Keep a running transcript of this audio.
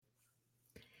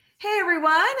Hey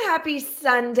everyone, happy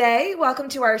Sunday. Welcome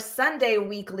to our Sunday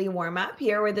weekly warm up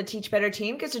here where the Teach Better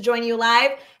team gets to join you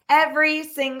live every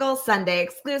single Sunday,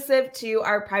 exclusive to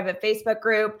our private Facebook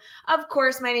group. Of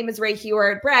course, my name is Ray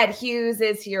Heward. Brad Hughes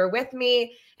is here with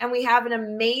me, and we have an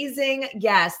amazing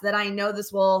guest that I know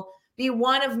this will be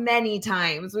one of many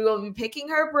times. We will be picking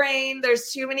her brain.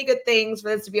 There's too many good things for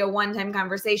this to be a one-time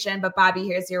conversation, but Bobby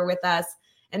is here with us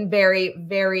and very,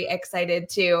 very excited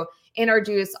to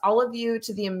introduce all of you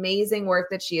to the amazing work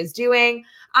that she is doing.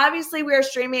 Obviously, we are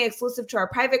streaming exclusive to our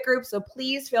private group, so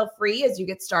please feel free as you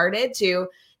get started to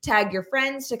tag your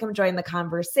friends to come join the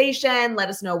conversation. Let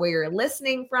us know where you're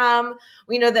listening from.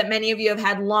 We know that many of you have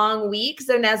had long weeks,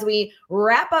 and as we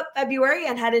wrap up February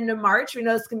and head into March, we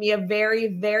know this can be a very,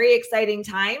 very exciting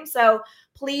time. So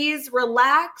please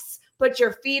relax, put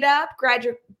your feet up, grab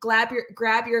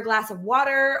your glass of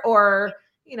water or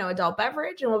adult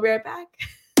beverage, and we'll be right back.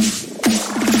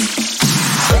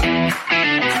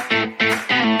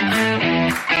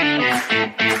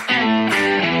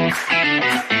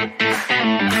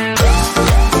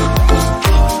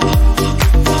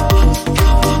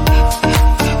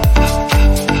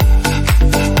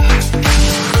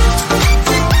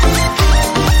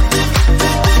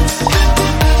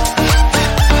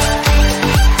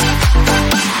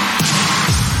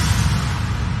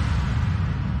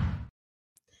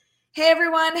 Hey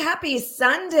everyone, happy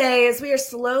Sunday. As we are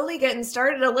slowly getting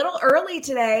started a little early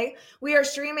today, we are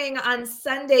streaming on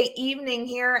Sunday evening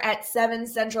here at 7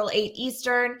 Central, 8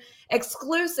 Eastern,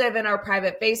 exclusive in our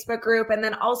private Facebook group. And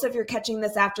then also if you're catching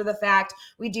this after the fact,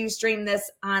 we do stream this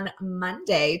on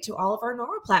Monday to all of our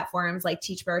normal platforms like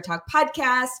Teach Better Talk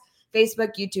Podcast,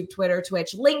 Facebook, YouTube, Twitter,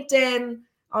 Twitch, LinkedIn,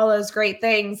 all those great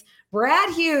things.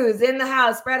 Brad Hughes in the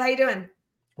house. Brad, how you doing?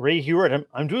 Ray Heward,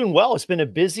 I'm doing well. It's been a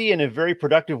busy and a very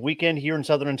productive weekend here in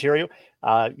Southern Ontario.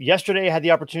 Yesterday, I had the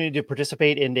opportunity to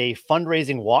participate in a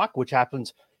fundraising walk, which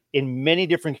happens in many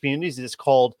different communities. It's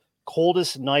called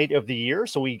Coldest Night of the Year.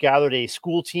 So we gathered a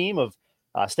school team of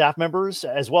staff members,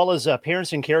 as well as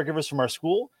parents and caregivers from our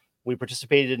school. We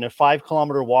participated in a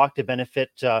 5-kilometer walk to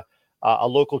benefit a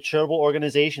local charitable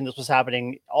organization. This was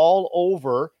happening all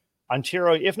over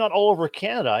Ontario, if not all over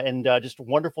Canada, and just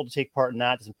wonderful to take part in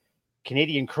that.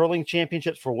 Canadian Curling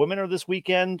Championships for Women are this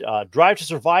weekend. Drive to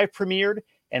Survive premiered,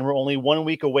 and we're only 1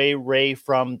 week away, Ray,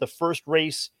 from the first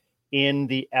race in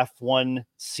the F1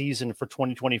 season for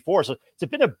 2024. So it's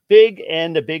been a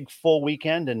big full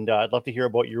weekend, and I'd love to hear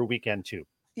about your weekend too.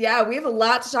 Yeah, we have a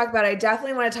lot to talk about. I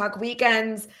definitely want to talk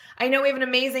weekends. I know we have an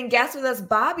amazing guest with us.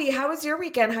 Bobby, how was your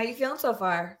weekend? How are you feeling so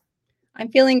far? I'm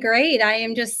feeling great. I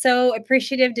am just so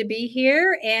appreciative to be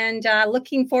here and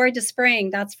looking forward to spring.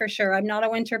 That's for sure. I'm not a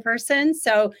winter person,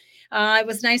 so I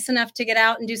was nice enough to get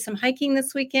out and do some hiking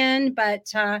this weekend.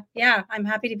 But yeah, I'm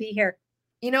happy to be here.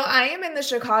 I am in the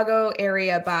Chicago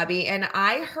area, Bobby, and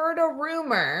I heard a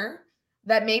rumor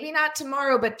that maybe not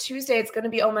tomorrow, but Tuesday, it's going to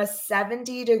be almost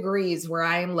 70 degrees where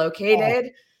I am located.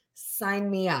 Oh. Sign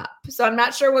me up. So I'm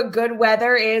not sure what good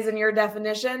weather is in your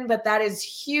definition, but that is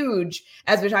huge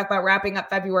as we talk about wrapping up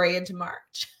February into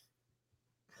March.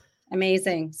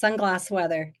 Amazing. Sunglass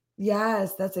weather.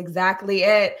 Yes, that's exactly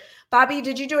it. Bobby,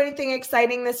 did you do anything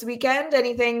exciting this weekend?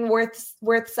 Anything worth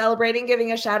celebrating,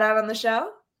 giving a shout out on the show?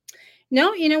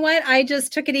 No, you know what? I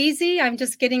just took it easy. I'm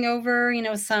just getting over,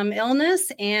 some illness,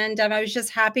 and I was just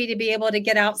happy to be able to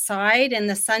get outside in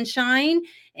the sunshine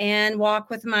and walk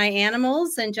with my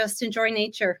animals and just enjoy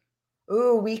nature.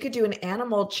 Ooh, we could do an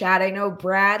animal chat. I know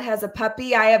Brad has a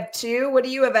puppy. I have 2. What do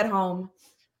you have at home?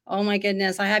 Oh my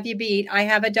goodness, I have you beat. I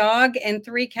have a dog and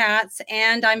 3 cats,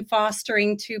 and I'm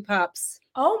fostering 2 pups.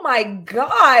 Oh my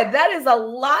God, that is a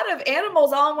lot of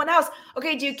animals all in one house.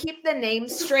 Okay, do you keep the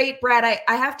names straight, Brad?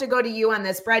 I have to go to you on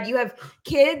this. Brad, you have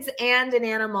kids and an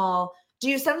animal. Do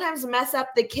you sometimes mess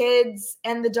up the kids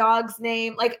and the dog's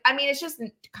name? It's just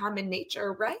common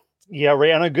nature, right? Yeah,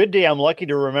 Ray, on a good day, I'm lucky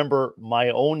to remember my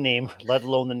own name, let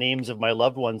alone the names of my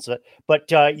loved ones. But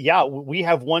yeah, we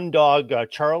have one dog,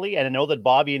 Charlie, and I know that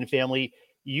Bobby and family,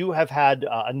 you have had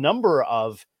a number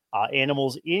of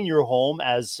animals in your home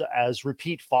as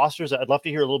repeat fosters. I'd love to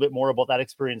hear a little bit more about that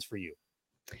experience for you.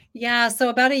 Yeah, so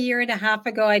about a year and a half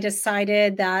ago, I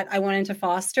decided that I wanted to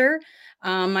foster.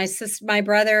 My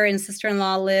brother and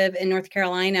sister-in-law live in North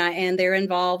Carolina, and they're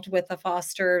involved with a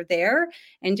foster there.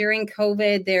 And during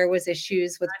COVID, there was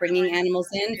issues with bringing animals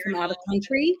in from out of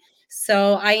country.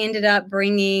 So I ended up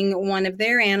bringing one of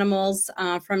their animals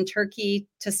from Turkey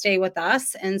to stay with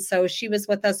us. And so she was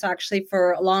with us actually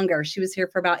for longer. She was here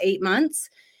for about 8 months.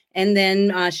 And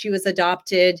then she was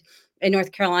adopted in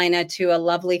North Carolina to a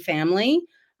lovely family.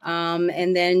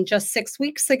 And then just 6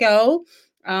 weeks ago,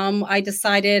 I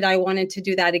decided I wanted to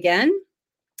do that again.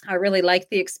 I really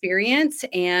liked the experience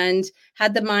and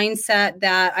had the mindset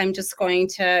that I'm just going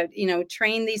to,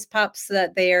 train these pups so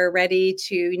that they are ready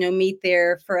to, meet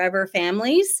their forever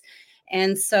families.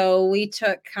 And so we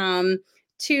took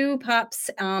 2 pups.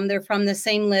 They're from the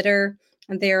same litter.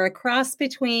 They're a cross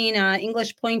between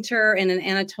English Pointer and an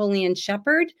Anatolian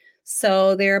Shepherd.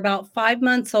 So they're about 5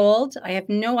 months old. I have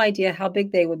no idea how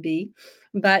big they would be,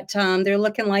 but they're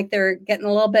looking like they're getting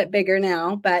a little bit bigger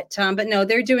now. But no,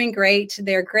 they're doing great.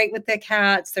 They're great with the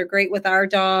cats. They're great with our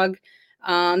dog.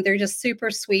 They're just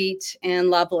super sweet and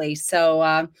lovely.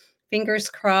 So fingers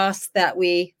crossed that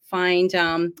we find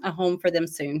a home for them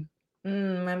soon.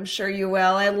 I'm sure you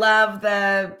will. I love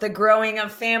the growing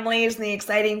of families and the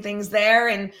exciting things there,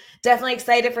 and definitely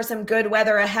excited for some good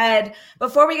weather ahead.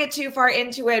 Before we get too far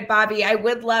into it, Bobby, I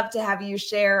would love to have you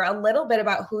share a little bit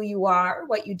about who you are,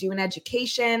 what you do in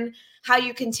education, how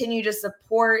you continue to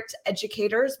support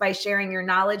educators by sharing your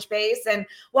knowledge base. And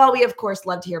while we, of course,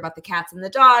 love to hear about the cats and the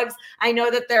dogs, I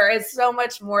know that there is so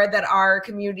much more that our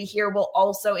community here will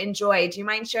also enjoy. Do you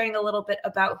mind sharing a little bit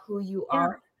about who you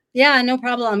are? Yeah, no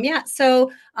problem. Yeah.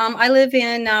 So I live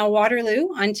in Waterloo,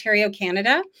 Ontario,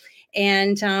 Canada.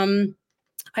 And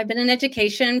I've been in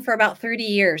education for about 30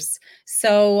 years.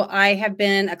 So I have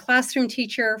been a classroom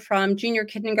teacher from junior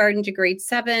kindergarten to grade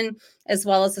 7, as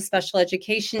well as a special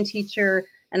education teacher,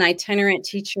 an itinerant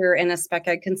teacher, and a spec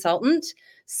ed consultant.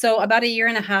 So about a year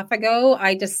and a half ago,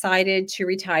 I decided to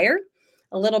retire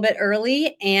a little bit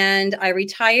early, and I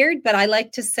retired, but I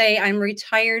like to say I'm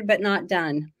retired but not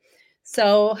done.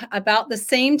 So about the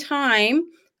same time,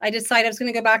 I decided I was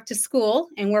going to go back to school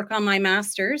and work on my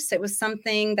master's. It was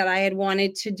something that I had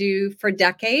wanted to do for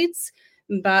decades,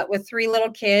 but with 3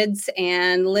 little kids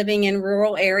and living in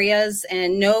rural areas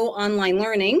and no online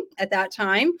learning at that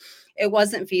time, it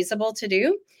wasn't feasible to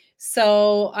do.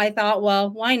 So I thought, well,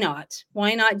 why not?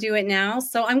 Why not do it now?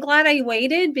 So I'm glad I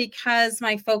waited because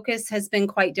my focus has been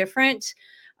quite different.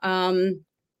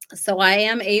 So I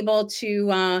am able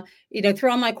to,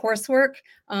 through all my coursework,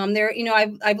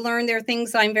 I've learned there are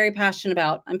things I'm very passionate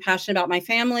about. I'm passionate about my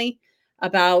family,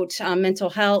 about mental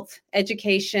health,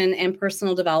 education, and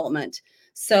personal development.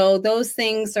 So those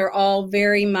things are all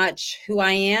very much who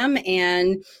I am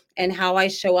and how I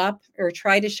show up or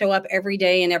try to show up every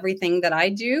day in everything that I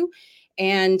do.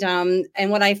 And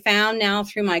what I found now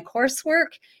through my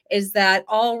coursework is that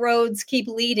all roads keep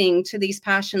leading to these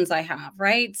passions I have,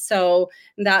 right? So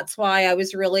that's why I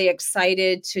was really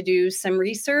excited to do some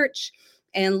research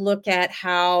and look at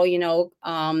how,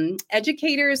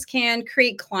 educators can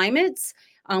create climates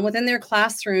within their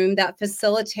classroom that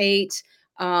facilitate,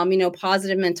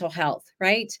 positive mental health,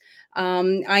 right?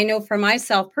 I know for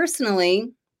myself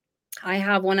personally, I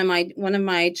have one of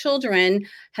my children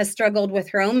has struggled with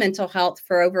her own mental health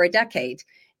for over a decade.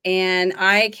 And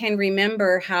I can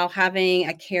remember how having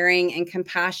a caring and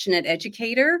compassionate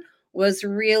educator was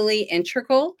really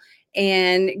integral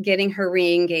in getting her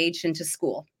re-engaged into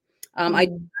school. I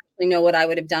don't actually know what I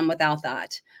would have done without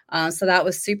that. So that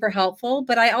was super helpful.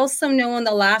 But I also know in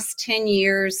the last 10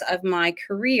 years of my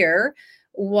career,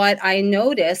 what I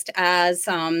noticed as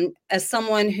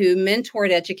someone who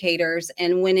mentored educators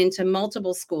and went into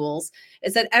multiple schools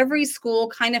is that every school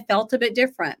kind of felt a bit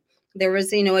different. There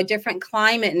was, a different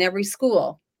climate in every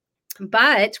school,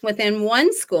 but within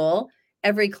one school,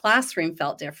 every classroom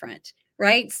felt different,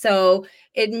 right? So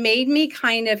it made me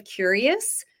kind of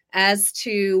curious as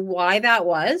to why that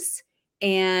was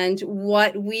and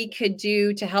what we could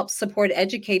do to help support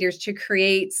educators to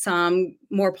create some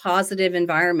more positive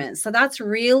environments. So that's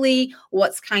really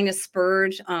what's kind of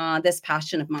spurred this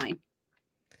passion of mine.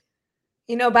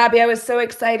 Bobby, I was so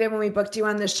excited when we booked you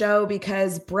on the show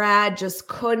because Brad just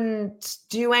couldn't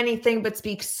do anything but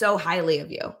speak so highly of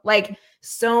you. Like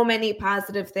so many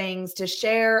positive things to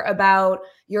share about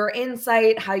your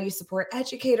insight, how you support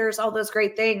educators, all those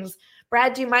great things.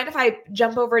 Brad, do you mind if I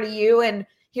jump over to you and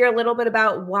hear a little bit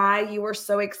about why you were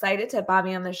so excited to have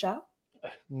Bobby on the show?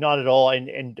 Not at all.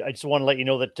 And I just want to let you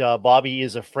know that Bobby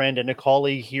is a friend and a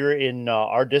colleague here in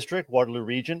our district, Waterloo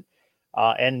Region.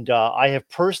 And I have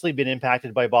personally been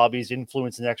impacted by Bobby's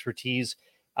influence and expertise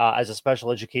as a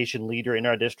special education leader in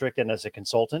our district and as a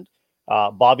consultant.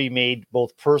 Bobby made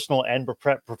both personal and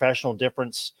professional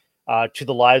difference to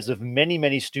the lives of many,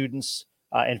 many students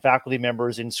and faculty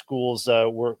members in schools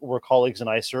where colleagues and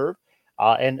I serve.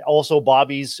 And also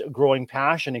Bobby's growing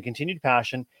passion and continued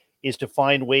passion is to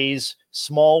find ways,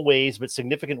 small ways, but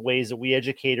significant ways that we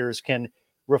educators can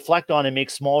reflect on and make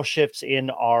small shifts in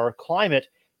our climate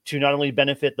to not only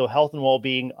benefit the health and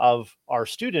well-being of our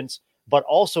students, but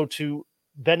also to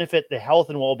benefit the health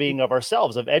and well-being of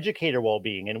ourselves, of educator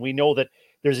well-being. And we know that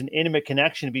there's an intimate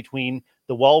connection between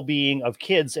the well-being of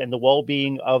kids and the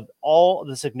well-being of all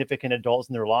the significant adults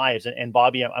in their lives. And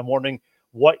Bobby, I'm wondering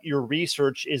what your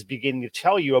research is beginning to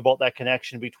tell you about that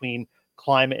connection between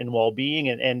climate and well-being,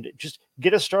 and just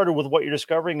get us started with what you're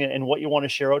discovering and what you want to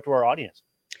share out to our audience.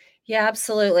 Yeah,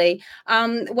 absolutely.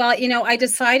 Well, I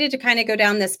decided to kind of go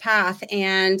down this path,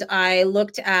 and I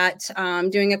looked at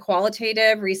doing a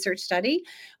qualitative research study,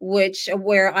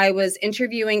 where I was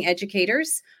interviewing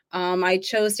educators. I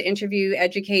chose to interview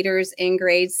educators in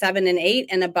grades 7 and 8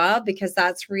 and above, because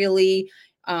that's really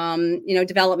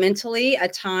developmentally a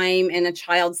time in a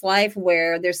child's life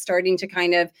where they're starting to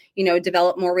kind of,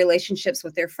 develop more relationships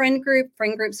with their friend group.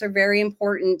 Friend groups are very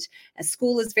important. And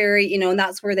school is very, and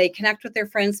that's where they connect with their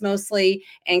friends mostly,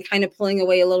 and kind of pulling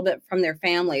away a little bit from their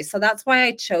family. So that's why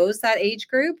I chose that age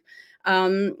group.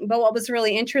 But what was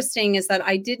really interesting is that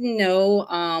I didn't know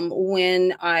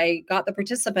when I got the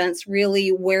participants really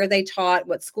where they taught,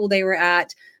 what school they were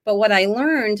at. But what I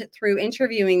learned through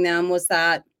interviewing them was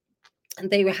that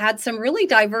they had some really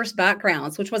diverse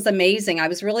backgrounds, which was amazing. I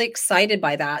was really excited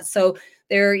by that. So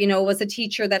there, was a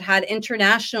teacher that had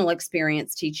international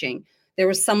experience teaching. There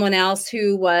was someone else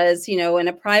who was, in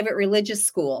a private religious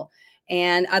school,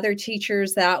 and other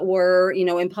teachers that were,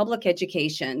 in public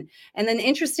education. And then,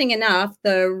 interesting enough,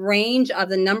 the range of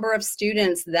the number of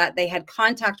students that they had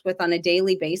contact with on a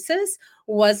daily basis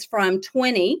was from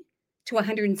 20 to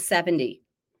 170.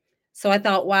 So I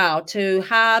thought, wow, to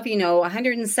have,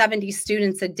 170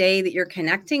 students a day that you're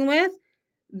connecting with,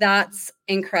 that's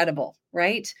incredible,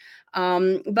 right?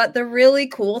 But the really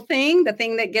cool thing, the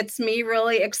thing that gets me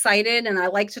really excited and I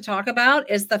like to talk about,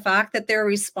 is the fact that their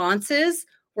responses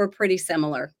were pretty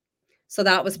similar. So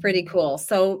that was pretty cool.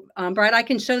 So, Brad, I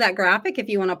can show that graphic if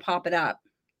you want to pop it up.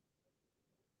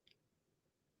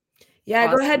 Yeah,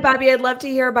 awesome. Go ahead, Bobby. I'd love to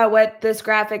hear about what this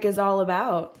graphic is all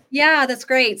about. Yeah, that's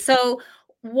great. So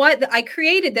what I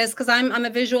created this because I'm a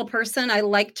visual person. I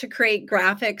like to create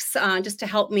graphics just to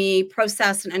help me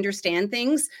process and understand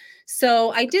things.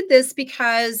 So I did this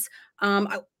because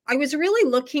I was really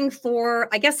looking for,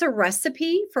 I guess, a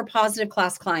recipe for positive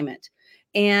class climate.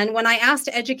 And when I asked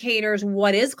educators,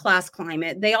 what is class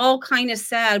climate? They all kind of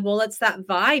said, well, it's that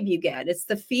vibe you get. It's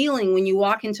the feeling when you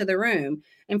walk into the room.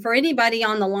 And for anybody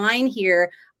on the line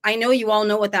here, I know you all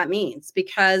know what that means,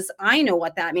 because I know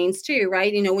what that means too,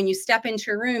 right? When you step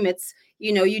into a room, it's,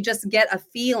 you just get a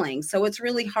feeling. So it's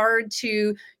really hard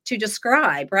to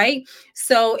describe, right?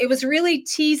 So it was really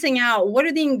teasing out what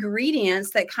are the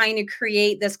ingredients that kind of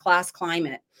create this class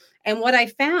climate. And what I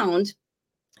found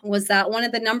was that one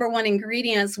of the number one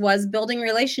ingredients was building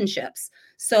relationships.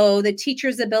 So the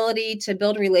teacher's ability to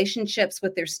build relationships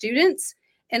with their students,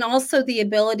 and also the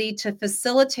ability to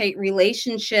facilitate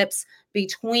relationships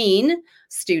between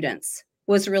students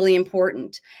was really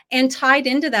important. And tied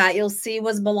into that, you'll see,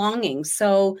 was belonging.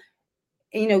 So,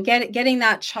 getting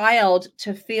that child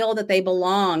to feel that they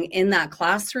belong in that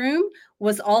classroom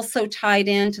was also tied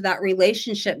into that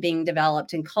relationship being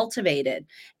developed and cultivated.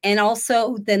 And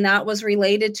also then that was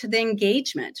related to the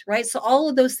engagement, right? So all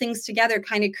of those things together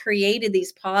kind of created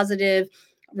these positive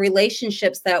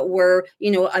relationships that were,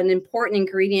 an important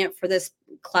ingredient for this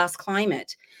class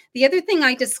climate. The other thing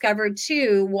I discovered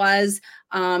too was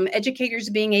educators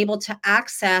being able to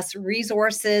access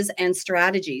resources and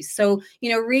strategies. So,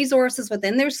 resources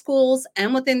within their schools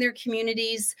and within their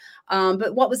communities.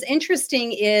 But what was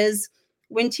interesting is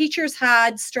when teachers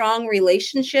had strong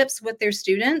relationships with their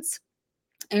students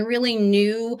and really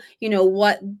knew,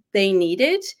 what they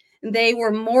needed, they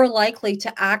were more likely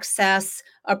to access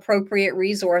appropriate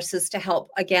resources to help,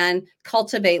 again,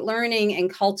 cultivate learning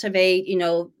and cultivate,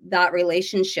 that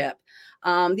relationship.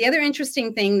 The other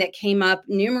interesting thing that came up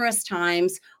numerous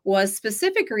times was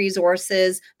specific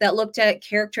resources that looked at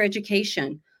character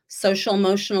education, social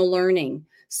emotional learning.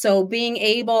 So being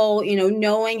able,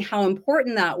 knowing how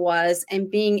important that was and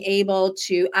being able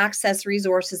to access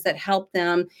resources that help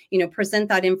them, present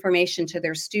that information to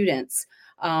their students.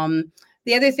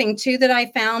 The other thing too that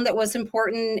I found that was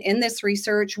important in this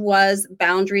research was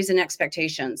boundaries and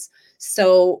expectations.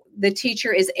 So the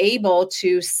teacher is able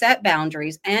to set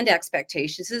boundaries and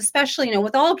expectations, especially,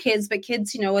 with all kids, but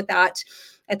kids,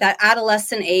 at that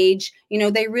adolescent age,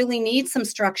 they really need some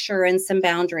structure and some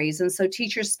boundaries. And so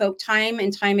teachers spoke time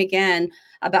and time again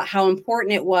about how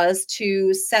important it was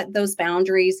to set those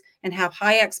boundaries and have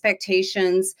high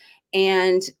expectations.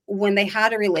 And when they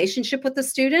had a relationship with the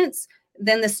students,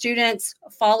 then the students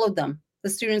followed them. The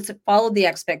students followed the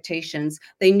expectations.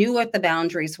 They knew what the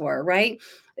boundaries were, right?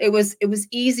 It was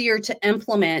easier to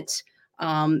implement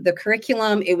the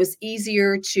curriculum. It was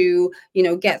easier to,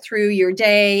 get through your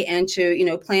day and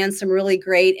to, plan some really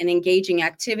great and engaging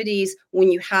activities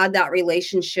when you had that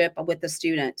relationship with the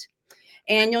student.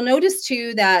 And you'll notice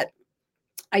too that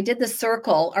I did the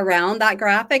circle around that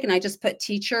graphic and I just put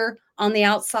teacher on the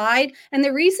outside. And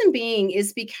the reason being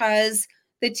is because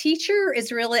the teacher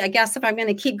is really, I guess if I'm going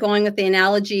to keep going with the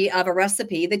analogy of a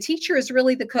recipe, the teacher is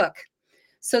really the cook.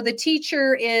 So the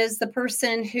teacher is the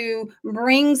person who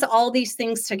brings all these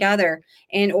things together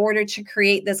in order to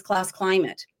create this class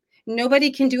climate.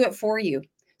 Nobody can do it for you.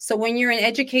 So when you're an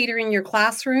educator in your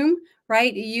classroom,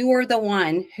 right, you are the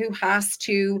one who has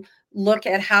to look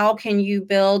at how can you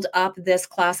build up this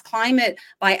class climate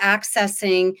by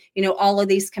accessing, all of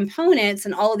these components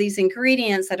and all of these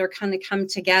ingredients that are kind of come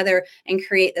together and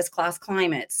create this class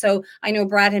climate. So I know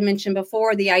Brad had mentioned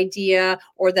before the idea,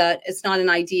 or it's not an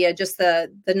idea, just the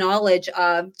knowledge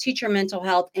of teacher mental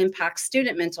health impacts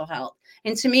student mental health.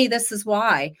 And to me, this is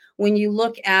why when you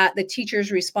look at the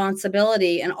teacher's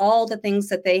responsibility and all the things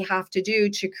that they have to do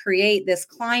to create this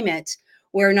climate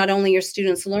where not only are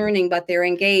students learning, but they're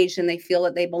engaged and they feel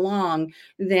that they belong,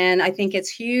 then I think it's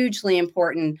hugely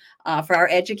important for our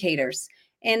educators.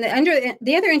 And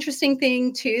the other interesting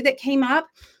thing too that came up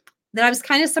that I was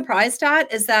kind of surprised at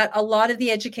is that a lot of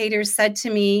the educators said to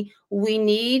me, we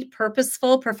need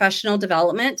purposeful professional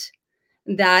development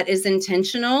that is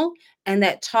intentional and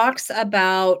that talks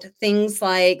about things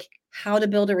like how to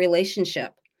build a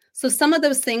relationship. So some of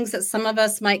those things that some of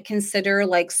us might consider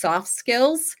like soft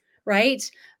skills, right?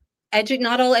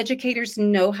 Not all educators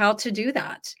know how to do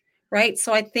that, right?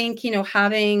 So I think,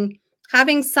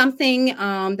 having something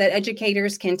that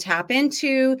educators can tap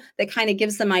into that kind of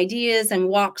gives them ideas and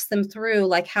walks them through,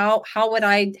 like how would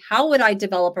I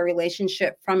develop a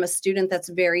relationship from a student that's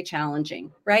very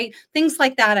challenging, right? Things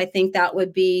like that. I think that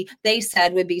they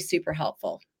said would be super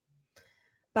helpful.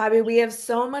 Bobby, we have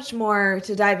so much more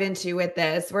to dive into with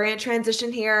this. We're going to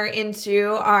transition here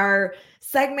into our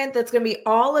segment that's going to be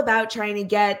all about trying to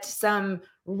get some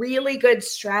really good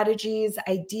strategies,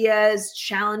 ideas,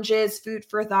 challenges, food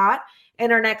for thought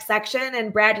in our next section.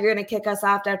 And Brad, you're going to kick us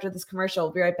off after this commercial.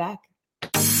 We'll be right back.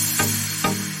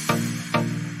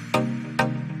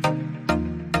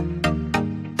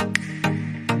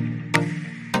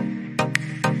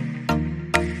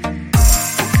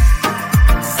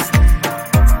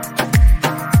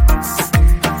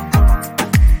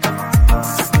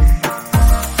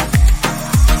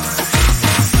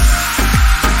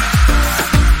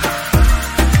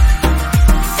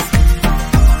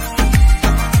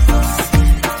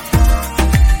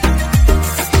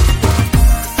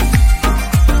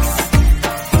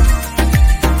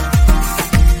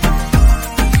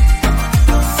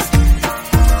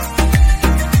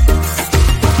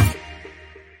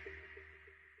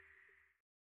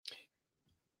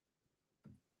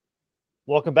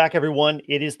 Welcome back, everyone.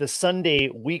 It is the Sunday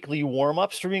weekly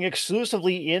warm-up, streaming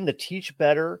exclusively in the Teach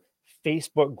Better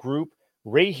Facebook group.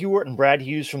 Ray Hewitt and Brad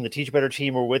Hughes from the Teach Better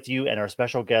team are with you, and our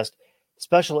special guest,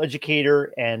 special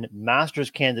educator and master's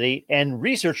candidate and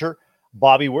researcher,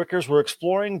 Bobby Wickers. We're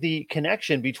exploring the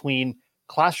connection between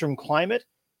classroom climate,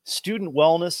 student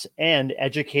wellness, and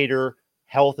educator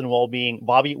health and well-being.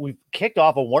 Bobby, we've kicked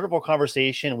off a wonderful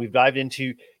conversation. We've dived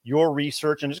into your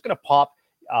research. I'm just going to pop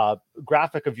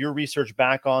graphic of your research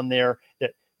back on there,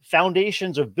 that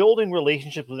foundations of building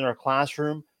relationships within our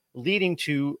classroom leading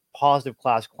to positive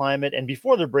class climate. And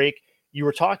before the break, you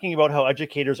were talking about how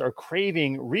educators are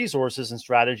craving resources and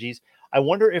strategies. I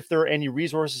wonder if there are any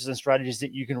resources and strategies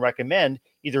that you can recommend,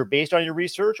 either based on your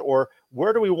research, or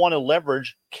where do we want to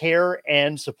leverage care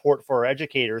and support for our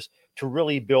educators to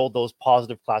really build those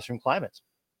positive classroom climates?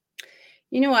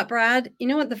 You know what, Brad? You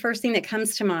know what? The first thing that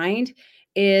comes to mind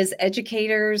is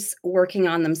educators working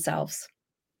on themselves,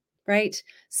 right?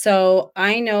 So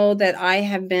I know that I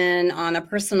have been on a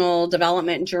personal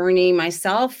development journey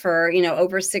myself for,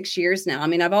 over 6 years now. I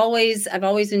mean, I've always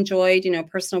enjoyed,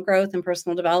 personal growth and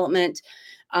personal development,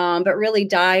 but really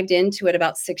dived into it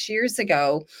about 6 years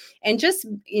ago, and just,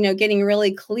 getting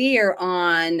really clear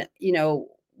on,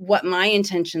 what my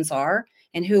intentions are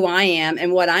and who I am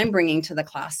and what I'm bringing to the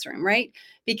classroom, right?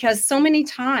 Because so many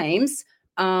times,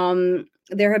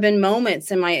 there have been moments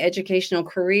in my educational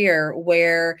career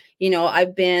where,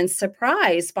 I've been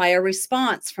surprised by a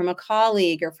response from a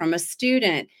colleague or from a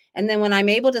student. And then when I'm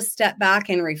able to step back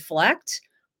and reflect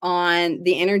on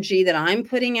the energy that I'm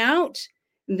putting out,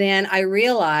 then I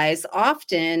realize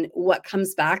often what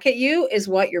comes back at you is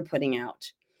what you're putting out,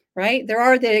 right? There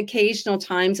are the occasional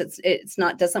times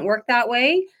doesn't work that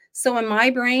way. So in my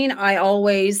brain, I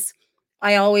always,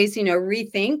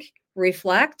 rethink,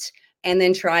 reflect, and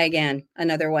then try again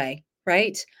another way,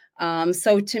 right?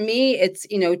 So to me, it's,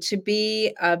 to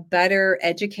be a better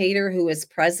educator who is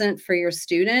present for your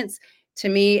students. To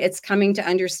me, it's coming to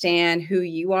understand who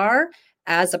you are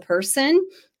as a person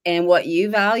and what you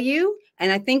value.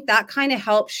 And I think that kind of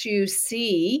helps you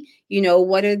see,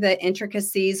 what are the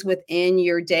intricacies within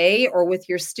your day or with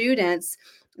your students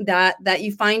that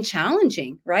you find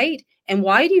challenging, right? And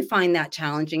why do you find that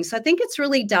challenging? So I think it's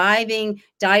really diving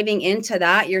into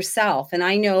that yourself. And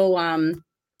I know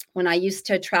when I used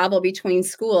to travel between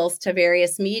schools to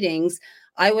various meetings,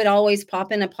 I would always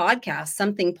pop in a podcast,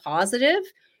 something positive,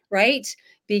 right?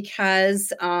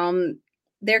 Because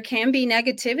there can be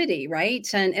negativity, right?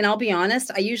 And I'll be honest,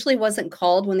 I usually wasn't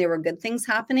called when there were good things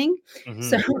happening.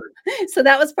 So so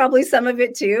that was probably some of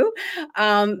it too.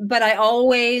 But I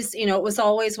always, it was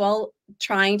always, well,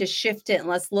 trying to shift it and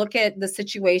let's look at the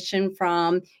situation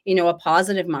from, a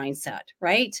positive mindset,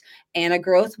 right? And a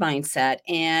growth mindset.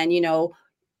 And,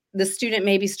 the student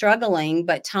may be struggling,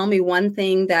 but tell me one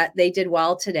thing that they did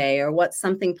well today, or what's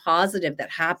something positive that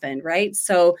happened, right?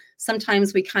 So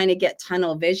sometimes we kind of get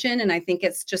tunnel vision. And I think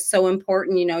it's just so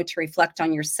important, to reflect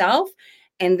on yourself.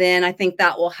 And then I think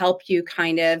that will help you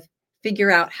kind of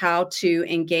figure out how to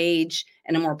engage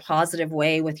in a more positive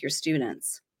way with your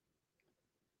students.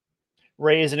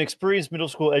 Ray, as an experienced middle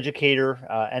school educator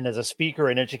and as a speaker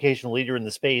and educational leader in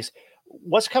the space,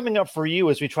 what's coming up for you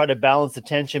as we try to balance the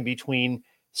tension between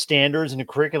standards and a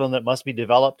curriculum that must be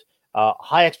developed,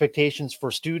 high expectations for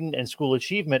student and school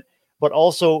achievement, but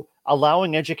also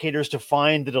allowing educators to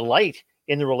find the delight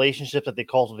in the relationships that they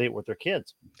cultivate with their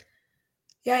kids?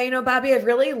 Yeah, Bobby, I've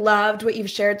really loved what you've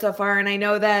shared so far. And I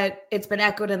know that it's been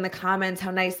echoed in the comments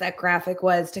how nice that graphic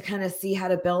was to kind of see how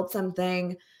to build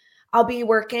something. I'll be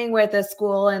working with a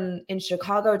school in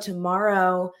Chicago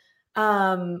tomorrow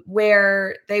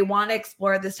where they want to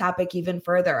explore this topic even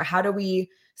further. How do we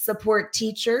support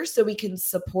teachers so we can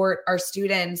support our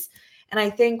students? And I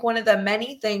think one of the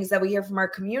many things that we hear from our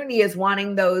community is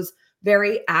wanting those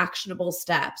very actionable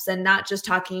steps and not just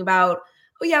talking about,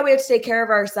 oh yeah, we have to take care of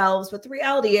ourselves. But the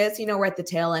reality is, we're at the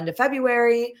tail end of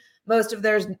February. Most of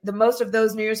those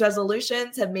New Year's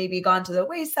resolutions have maybe gone to the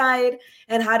wayside.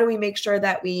 And how do we make sure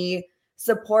that we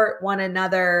support one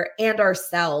another and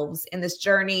ourselves in this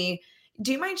journey?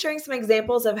 Do you mind sharing some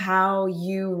examples of how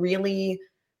you really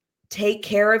take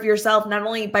care of yourself, not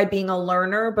only by being a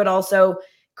learner, but also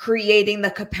creating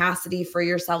the capacity for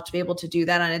yourself to be able to do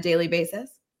that on a daily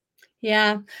basis?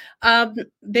 Yeah.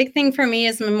 Big thing for me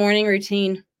is my morning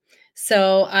routine.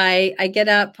 So I get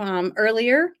up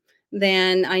earlier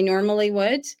than I normally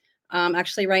would.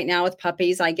 Actually, right now with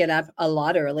puppies, I get up a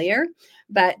lot earlier,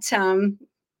 but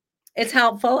it's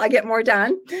helpful. I get more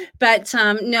done. But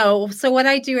no, so what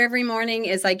I do every morning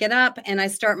is I get up and I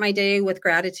start my day with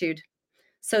gratitude.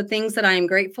 So things that I am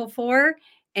grateful for.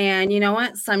 And you know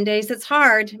what? Some days it's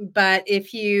hard, but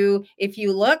if you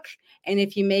look and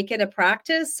if you make it a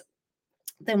practice,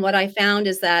 then what I found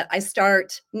is that I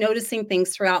start noticing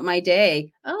things throughout my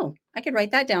day. Oh, I could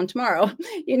write that down tomorrow.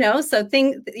 So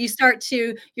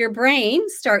your brain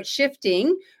starts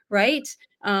shifting, right?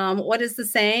 What is the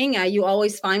saying? You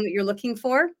always find what you're looking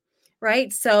for,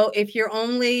 right? So if you're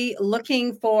only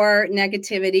looking for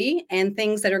negativity and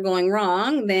things that are going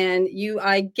wrong, then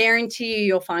I guarantee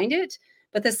you'll find it.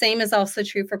 But the same is also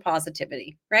true for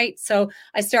positivity, right? So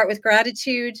I start with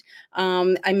gratitude.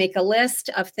 I make a list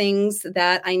of things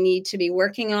that I need to be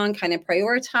working on, kind of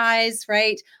prioritize,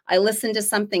 right? I listen to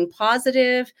something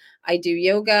positive. I do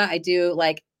yoga. I do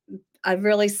like a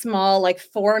really small, like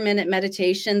 4-minute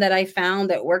meditation that I found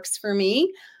that works for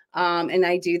me. And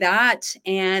I do that.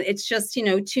 And it's just,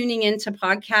 tuning into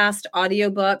podcast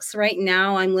audiobooks. Right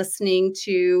now I'm listening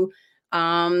to,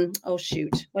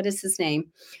 what is his name?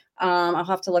 I'll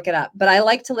have to look it up, but I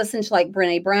like to listen to like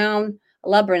Brené Brown. I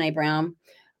love Brené Brown.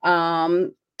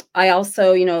 I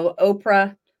also,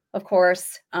 Oprah, of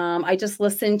course. I just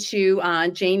listened to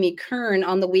Jamie Kern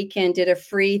on the weekend, did a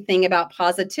free thing about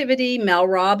positivity. Mel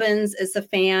Robbins is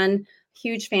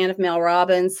huge fan of Mel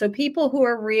Robbins. So people who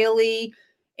are really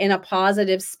in a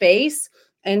positive space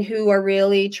and who are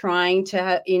really trying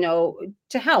to,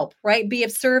 to help, right? Be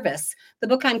of service. The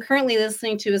book I'm currently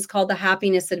listening to is called The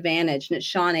Happiness Advantage, and it's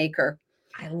Sean Aker.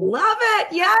 I love it.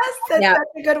 Yes, that's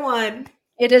a good one.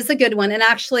 It is a good one. And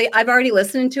actually, I've already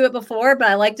listened to it before, but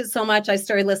I liked it so much, I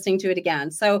started listening to it again.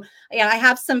 So yeah, I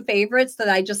have some favorites that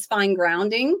I just find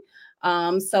grounding.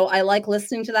 So I like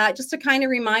listening to that just to kind of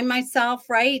remind myself,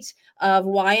 right, of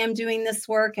why I'm doing this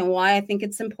work and why I think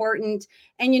it's important.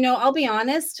 And, I'll be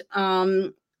honest,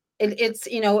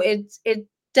 it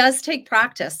does take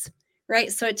practice,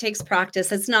 right? So it takes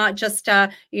practice. It's not just,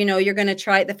 you're going to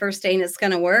try it the first day and it's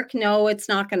going to work. No, it's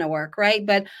not going to work, right?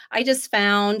 But I just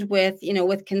found with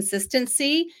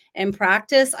consistency and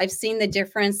practice, I've seen the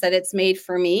difference that it's made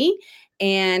for me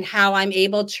and how I'm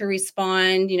able to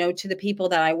respond, to the people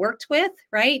that I worked with,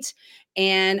 right?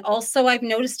 And also I've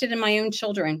noticed it in my own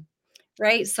children.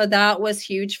 Right. So that was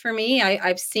huge for me.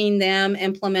 I've seen them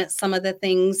implement some of the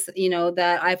things,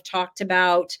 that I've talked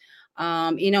about,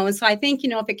 and so I think,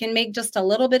 if it can make just a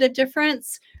little bit of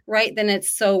difference, right, then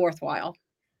it's so worthwhile.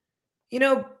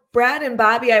 Brad and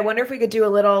Bobby, I wonder if we could do a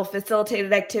little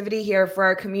facilitated activity here for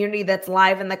our community that's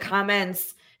live in the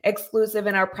comments, exclusive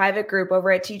in our private group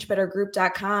over at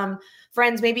teachbettergroup.com.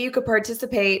 Friends, maybe you could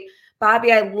participate.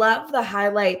 Bobby, I love the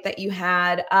highlight that you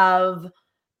had of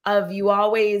you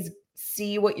always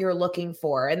see what you're looking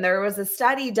for. And there was a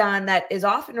study done that is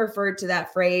often referred to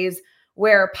that phrase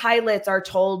where pilots are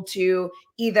told to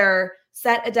either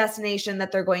set a destination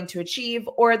that they're going to achieve,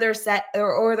 or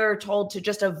they're told to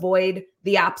just avoid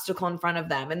the obstacle in front of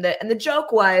them. And the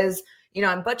joke was,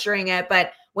 I'm butchering it,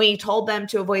 but when you told them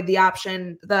to avoid the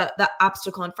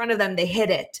obstacle in front of them, they hit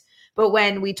it. But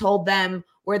when we told them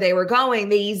where they were going,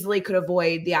 they easily could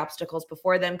avoid the obstacles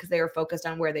before them because they were focused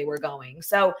on where they were going.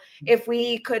 So if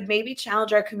we could maybe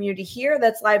challenge our community here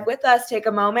that's live with us, take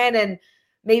a moment and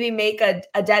maybe make a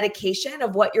dedication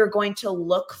of what you're going to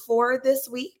look for this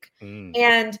week.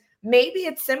 And maybe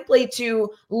it's simply to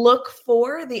look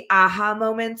for the aha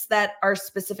moments that our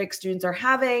specific students are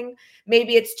having.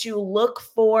 Maybe it's to look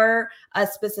for a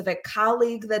specific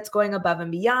colleague that's going above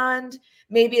and beyond.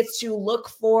 Maybe it's to look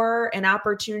for an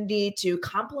opportunity to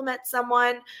compliment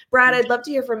someone. Brad, I'd love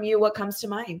to hear from you. What comes to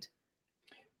mind?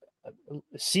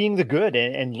 Seeing the good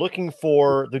and looking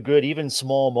for the good, even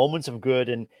small moments of good,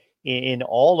 and in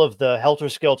all of the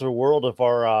helter-skelter world of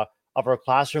our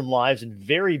classroom lives and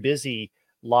very busy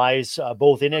lives,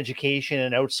 both in education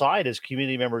and outside as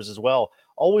community members as well.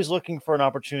 Always looking for an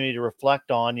opportunity to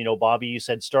reflect on, Bobby, you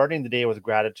said starting the day with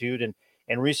gratitude,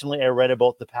 and recently I read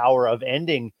about the power of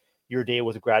ending your day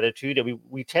with gratitude. And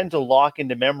we tend to lock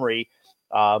into memory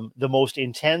the most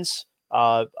intense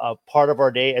part of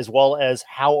our day, as well as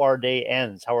how our day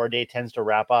ends, how our day tends to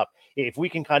wrap up. If we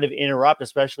can kind of interrupt,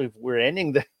 especially if we're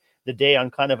ending the day on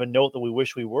kind of a note that we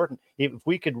wish we weren't, if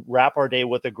we could wrap our day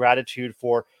with a gratitude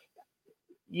for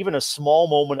even a small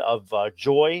moment of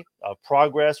joy, of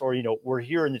progress, or, we're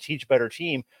here in the Teach Better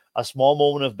team, a small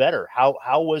moment of better.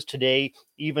 How was today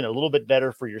even a little bit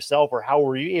better for yourself, or how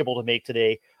were you able to make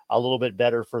today a little bit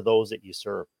better for those that you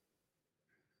serve?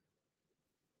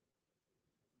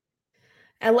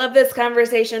 I love this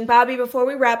conversation. Bobby, before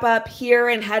we wrap up here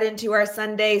and head into our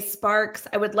Sunday Sparks,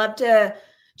 I would love to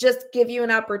just give you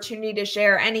an opportunity to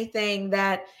share anything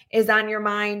that is on your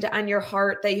mind, on your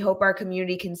heart, that you hope our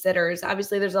community considers.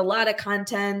 Obviously, there's a lot of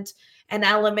content and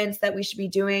elements that we should be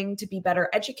doing to be better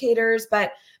educators,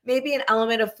 but maybe an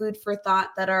element of food for thought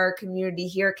that our community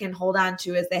here can hold on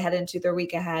to as they head into their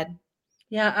week ahead.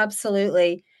 Yeah,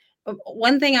 absolutely.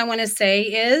 One thing I want to say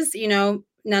is,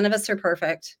 none of us are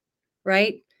perfect,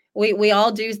 right? We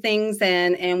all do things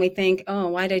and we think, oh,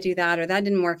 why did I do that? Or that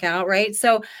didn't work out, right?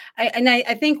 So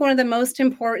I think one of the most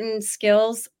important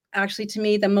skills, actually to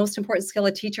me, the most important skill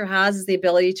a teacher has is the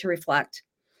ability to reflect,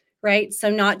 right? So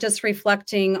not just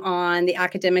reflecting on the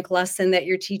academic lesson that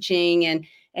you're teaching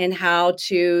and how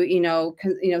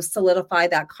to, solidify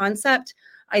that concept.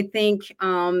 I think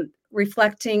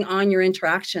reflecting on your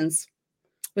interactions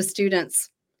with students,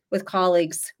 with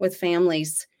colleagues, with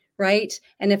families, right?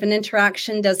 And if an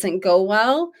interaction doesn't go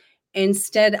well,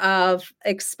 instead of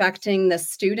expecting the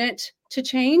student to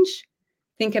change,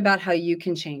 think about how you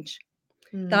can change.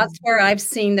 That's where I've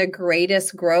seen the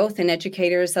greatest growth in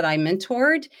educators that I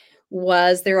mentored,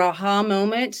 was their aha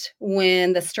moment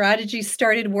when the strategy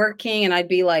started working and I'd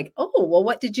be like, oh, well,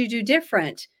 what did you do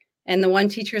different? And the one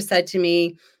teacher said to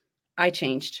me, I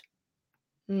changed,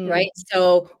 right?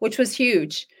 So, which was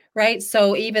huge. Right.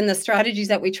 So even the strategies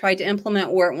that we tried to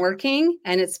implement weren't working.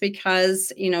 And it's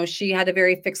because, she had a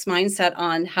very fixed mindset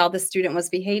on how the student was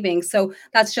behaving. So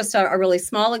that's just a really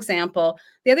small example.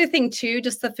 The other thing, too,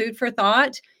 just the food for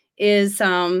thought is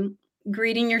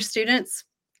greeting your students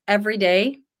every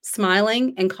day,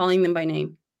 smiling and calling them by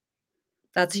name.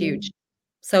 That's huge.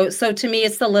 So to me,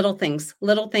 it's the little things.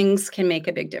 Little things can make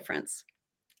a big difference.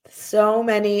 So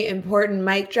many important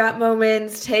mic drop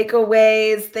moments,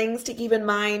 takeaways, things to keep in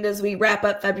mind as we wrap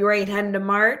up February and head into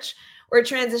March. We're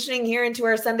transitioning here into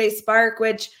our Sunday Spark,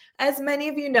 which, as many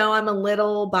of you know, I'm a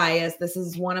little biased. This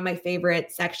is one of my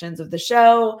favorite sections of the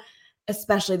show,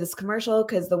 especially this commercial,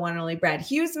 because the one and only Brad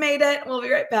Hughes made it. We'll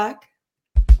be right back.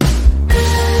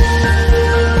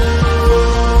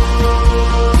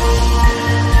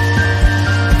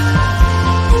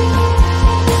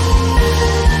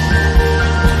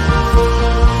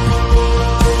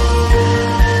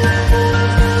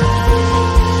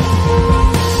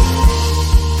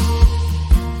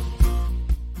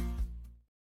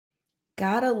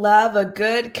 Gotta love a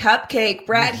good cupcake.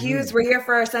 Brad Hughes, we're here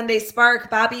for our Sunday Spark.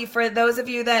 Bobby, for those of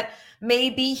you that may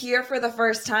be here for the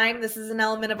first time, this is an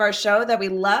element of our show that we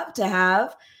love to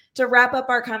have to wrap up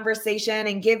our conversation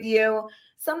and give you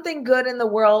something good in the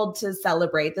world to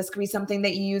celebrate. This could be something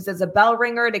that you use as a bell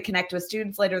ringer to connect with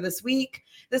students later this week.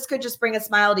 This could just bring a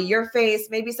smile to your face,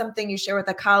 maybe something you share with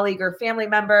a colleague or family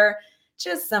member,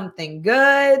 just something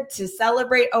good to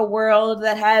celebrate a world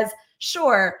that has,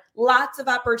 sure, lots of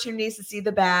opportunities to see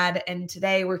the bad. And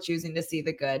today we're choosing to see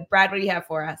the good. Brad, what do you have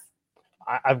for us?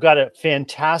 I've got a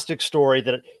fantastic story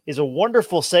that is a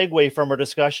wonderful segue from our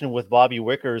discussion with Bobby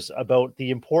Wickers about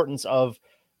the importance of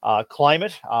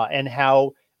climate and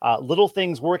how little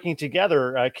things working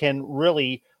together can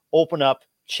really open up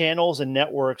channels and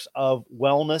networks of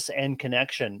wellness and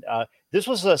connection. This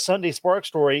was a Sunday Spark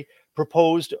story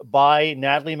proposed by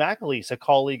Natalie McAleese, a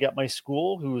colleague at my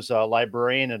school who's a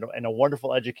librarian and a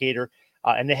wonderful educator.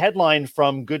 And the headline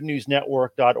from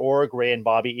goodnewsnetwork.org, Ray and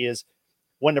Bobby, is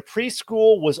 "When a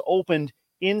preschool was opened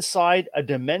inside a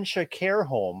dementia care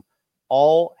home,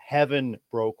 all heaven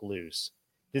broke loose."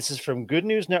 This is from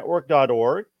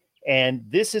goodnewsnetwork.org, and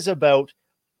this is about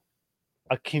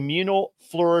a communal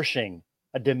flourishing,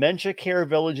 a dementia care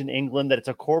village in England that it's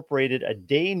incorporated a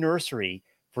day nursery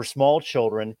for small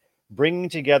children, bringing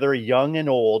together young and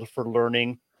old for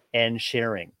learning and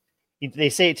sharing. They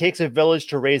say it takes a village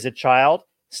to raise a child.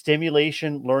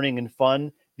 Stimulation, learning, and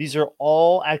fun. These are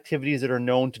all activities that are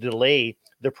known to delay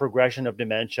the progression of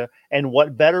dementia. And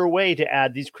what better way to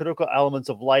add these critical elements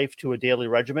of life to a daily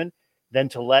regimen than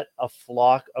to let a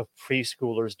flock of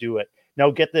preschoolers do it?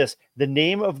 Now, get this. The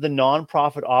name of the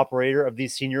nonprofit operator of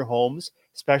these senior homes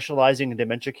specializing in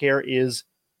dementia care is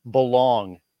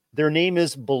Belong. Their name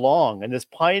is Belong, and this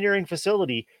pioneering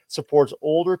facility supports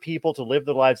older people to live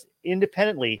their lives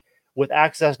independently with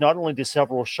access not only to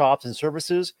several shops and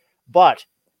services, but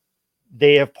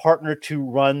they have partnered to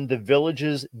run the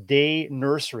village's day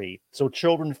nursery. So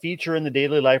children feature in the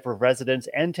daily life of residents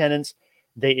and tenants.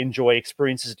 They enjoy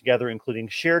experiences together, including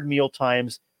shared meal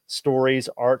times, stories,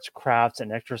 arts, crafts,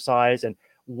 and exercise. And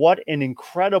what an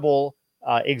incredible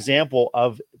example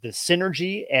of the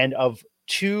synergy and of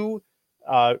two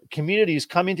communities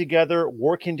coming together,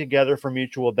 working together for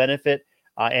mutual benefit.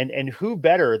 And who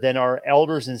better than our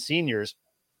elders and seniors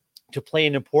to play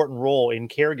an important role in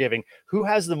caregiving? Who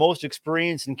has the most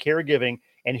experience in caregiving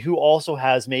and who also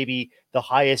has maybe the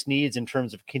highest needs in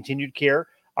terms of continued care?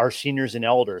 Our seniors and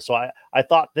elders. So I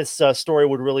thought this story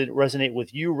would really resonate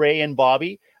with you, Ray and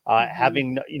Bobby,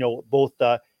 having, both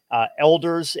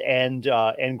elders and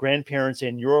grandparents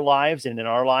in your lives and in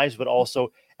our lives, but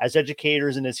also as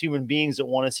educators and as human beings that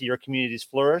want to see your communities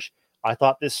flourish. I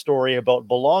thought this story about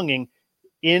belonging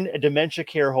in a dementia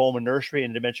care home, a nursery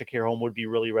and a dementia care home, would be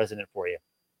really resonant for you.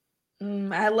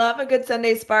 I love a good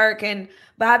Sunday Spark. And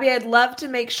Bobby, I'd love to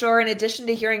make sure, in addition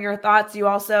to hearing your thoughts, you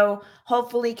also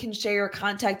hopefully can share your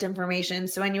contact information.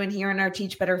 So anyone here in our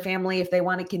Teach Better family, if they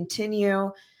want to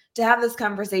continue to have this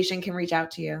conversation, can reach out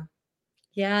to you.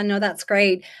 Yeah, no, that's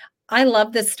great. I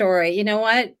love this story. You know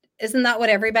what? Isn't that what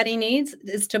everybody needs,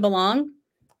 is to belong,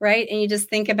 right? And you just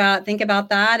think about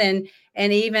that, and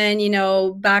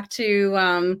even, back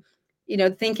to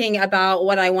thinking about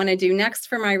what I want to do next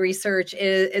for my research.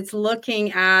 It's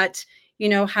looking at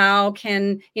how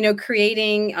can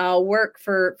creating work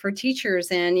for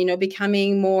teachers and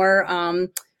becoming more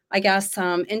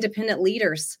independent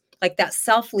leaders, like that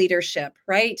self-leadership,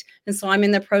 right? And so I'm in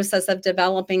the process of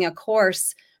developing an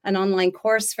online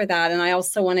course for that. And I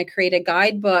also want to create a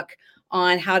guidebook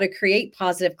on how to create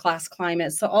positive class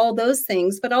climate. So all those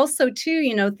things, but also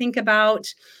too, think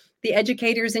about the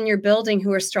educators in your building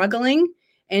who are struggling,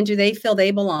 and do they feel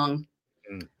they belong?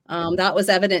 That was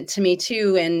evident to me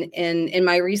too in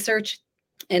my research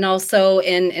and also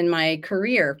in my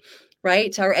career,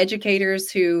 right? Our educators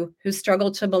who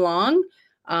struggle to belong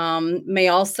may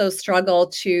also struggle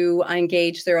to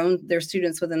engage their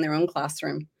students within their own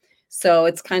classroom. So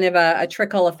it's kind of a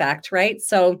trickle effect, right?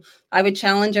 So I would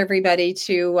challenge everybody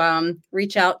to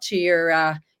reach out to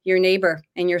your neighbor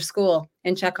in your school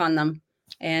and check on them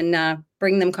and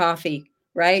bring them coffee,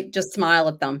 right? Just smile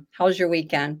at them. How's your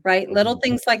weekend, right? Little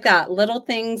things like that. Little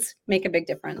things make a big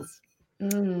difference.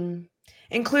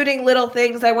 Including little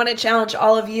things. I want to challenge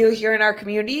all of you here in our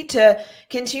community to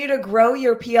continue to grow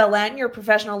your PLN, your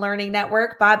professional learning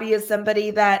network. Bobby is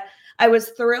somebody that I was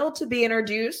thrilled to be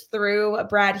introduced through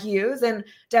Brad Hughes, and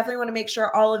definitely want to make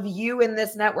sure all of you in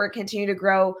this network continue to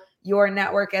grow your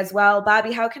network as well.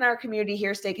 Bobby, how can our community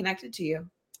here stay connected to you?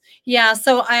 Yeah.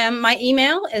 So my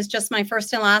email is just my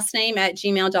first and last name at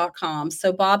gmail.com.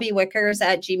 So bobbywickers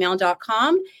at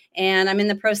gmail.com. And I'm in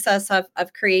the process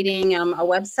of creating a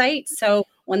website. So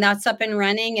when that's up and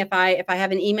running, if I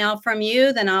have an email from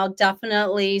you, then I'll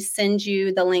definitely send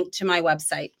you the link to my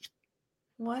website.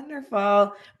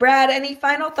 Wonderful. Brad, any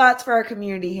final thoughts for our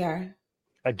community here?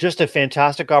 Just a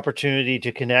fantastic opportunity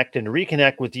to connect and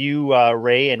reconnect with you,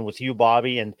 Ray, and with you,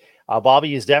 Bobby. And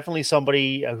Bobby is definitely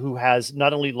somebody who has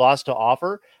not only lots to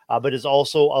offer, but is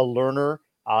also a learner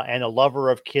and a lover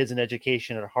of kids and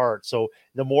education at heart. So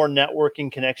the more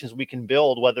networking connections we can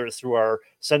build, whether it's through our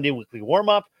Sunday weekly warm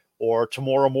up or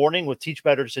tomorrow morning with Teach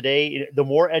Better Today, the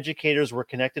more educators we're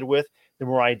connected with, the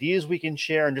more ideas we can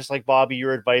share. And just like Bobby,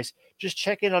 your advice, just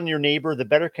check in on your neighbor. The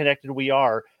better connected we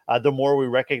are, the more we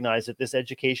recognize that this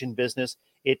education business,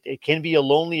 it can be a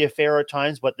lonely affair at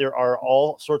times, but there are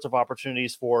all sorts of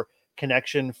opportunities for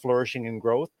connection, flourishing, and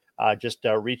growth. Just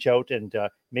reach out and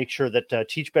make sure that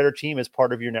Teach Better team is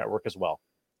part of your network as well.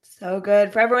 So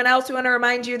good. For everyone else, we want to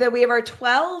remind you that we have our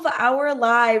 12-hour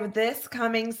live this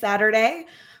coming Saturday.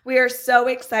 We are so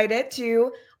excited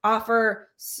to offer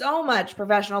so much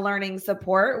professional learning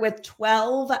support with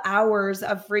 12 hours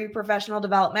of free professional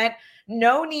development.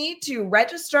 No need to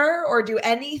register or do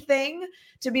anything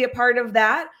to be a part of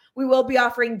that. We will be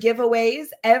offering giveaways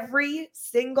every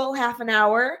single half an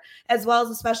hour, as well as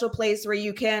a special place where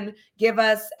you can give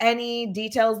us any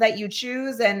details that you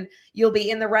choose, and you'll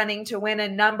be in the running to win a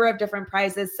number of different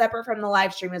prizes separate from the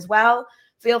live stream as well.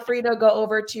 Feel free to go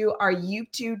over to our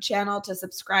YouTube channel to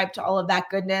subscribe to all of that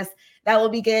goodness. That will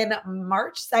begin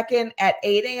March 2nd at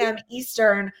 8 a.m.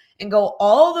 Eastern and go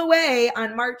all the way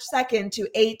on March 2nd to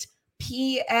 8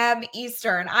 p.m.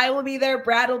 Eastern. I will be there.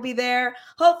 Brad will be there.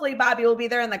 Hopefully Bobby will be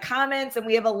there in the comments, and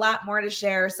we have a lot more to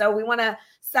share. So we want to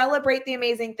celebrate the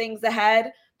amazing things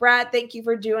ahead. Brad, thank you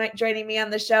for joining me on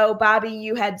the show. Bobby,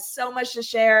 you had so much to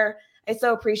share. I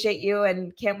so appreciate you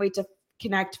and can't wait to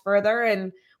connect further.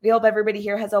 And we hope everybody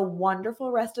here has a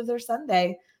wonderful rest of their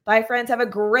Sunday. Bye, friends. Have a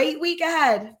great week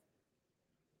ahead.